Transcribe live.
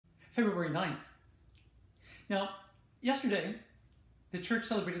February 9th. Now, yesterday, the church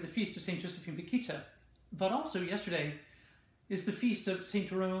celebrated the feast of St. Josephine Bakhita, but also yesterday is the feast of St.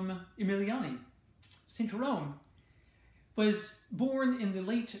 Jerome Emiliani. St. Jerome was born in the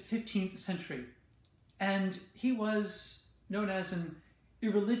late 15th century, and he was known as an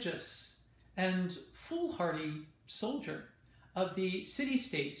irreligious and foolhardy soldier of the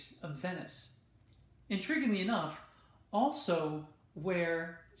city-state of Venice. Intriguingly enough, also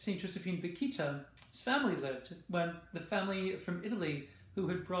where St. Josephine Bakhita's family lived, when the family from Italy who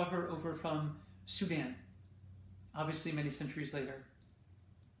had brought her over from Sudan, obviously many centuries later.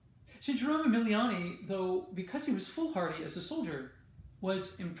 St. Jerome Emiliani, though, because he was foolhardy as a soldier,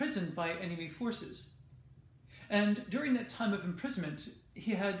 was imprisoned by enemy forces. And during that time of imprisonment,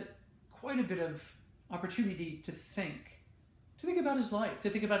 he had quite a bit of opportunity to think about his life, to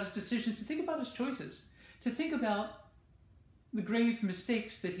think about his decisions, to think about his choices, to think about the grave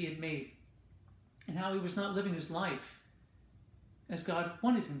mistakes that he had made and how he was not living his life as God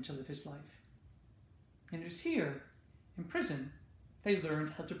wanted him to live his life. And it was here, in prison, they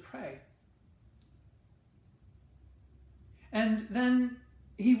learned how to pray. And then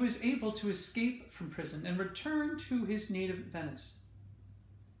he was able to escape from prison and return to his native Venice.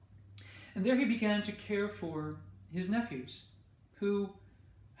 And there he began to care for his nephews, who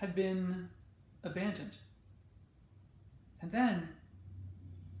had been abandoned. And then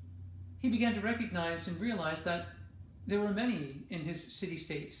he began to recognize and realize that there were many in his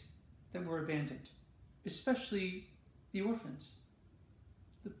city-state that were abandoned, especially the orphans,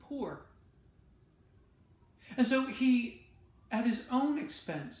 the poor. And so he, at his own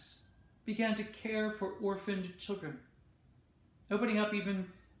expense, began to care for orphaned children, opening up even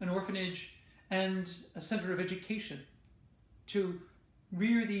an orphanage and a center of education to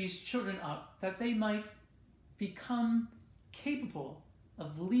rear these children up, that they might become capable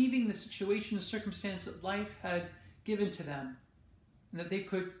of leaving the situation and circumstance that life had given to them, and that they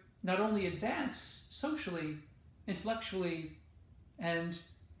could not only advance socially, intellectually, and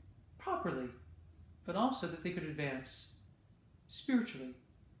properly, but also that they could advance spiritually,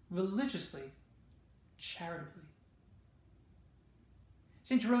 religiously, charitably.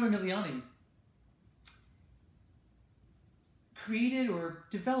 St. Jerome Emiliani created or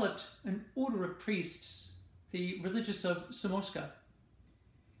developed an order of priests, the religious of Samosca.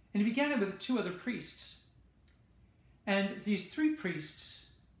 And he began it with 2 other priests. And these 3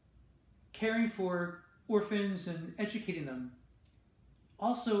 priests, caring for orphans and educating them,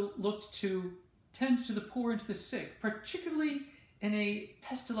 also looked to tend to the poor and to the sick, particularly in a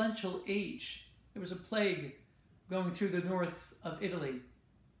pestilential age. There was a plague going through the north of Italy,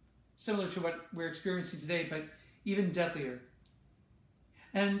 similar to what we're experiencing today, but even deadlier.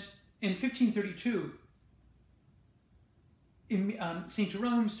 And in 1532, St.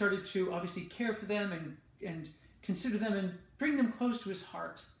 Jerome started to obviously care for them and consider them and bring them close to his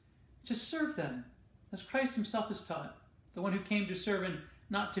heart, to serve them, as Christ himself has taught, the one who came to serve and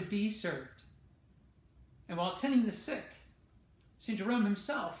not to be served. And while tending the sick, St. Jerome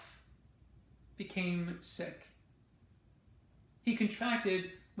himself became sick. He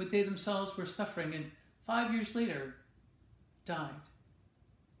contracted what they themselves were suffering, and 5 years later died.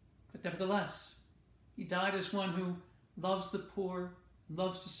 But nevertheless, he died as one who loves the poor,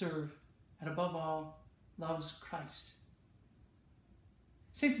 loves to serve, and above all, loves Christ.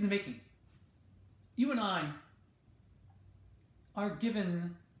 Saints in the making, you and I are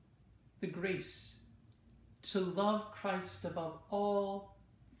given the grace to love Christ above all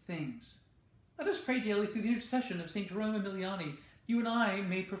things. Let us pray daily through the intercession of St. Jerome Emiliani. You and I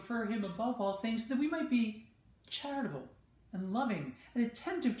may prefer him above all things, that we might be charitable and loving and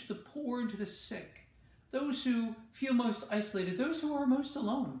attentive to the poor and to the sick, those who feel most isolated, those who are most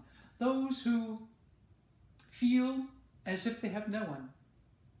alone, those who feel as if they have no one,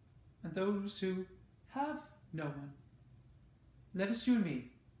 and those who have no one. Let us, you and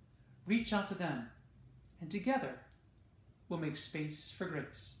me, reach out to them, and together we'll make space for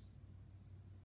grace.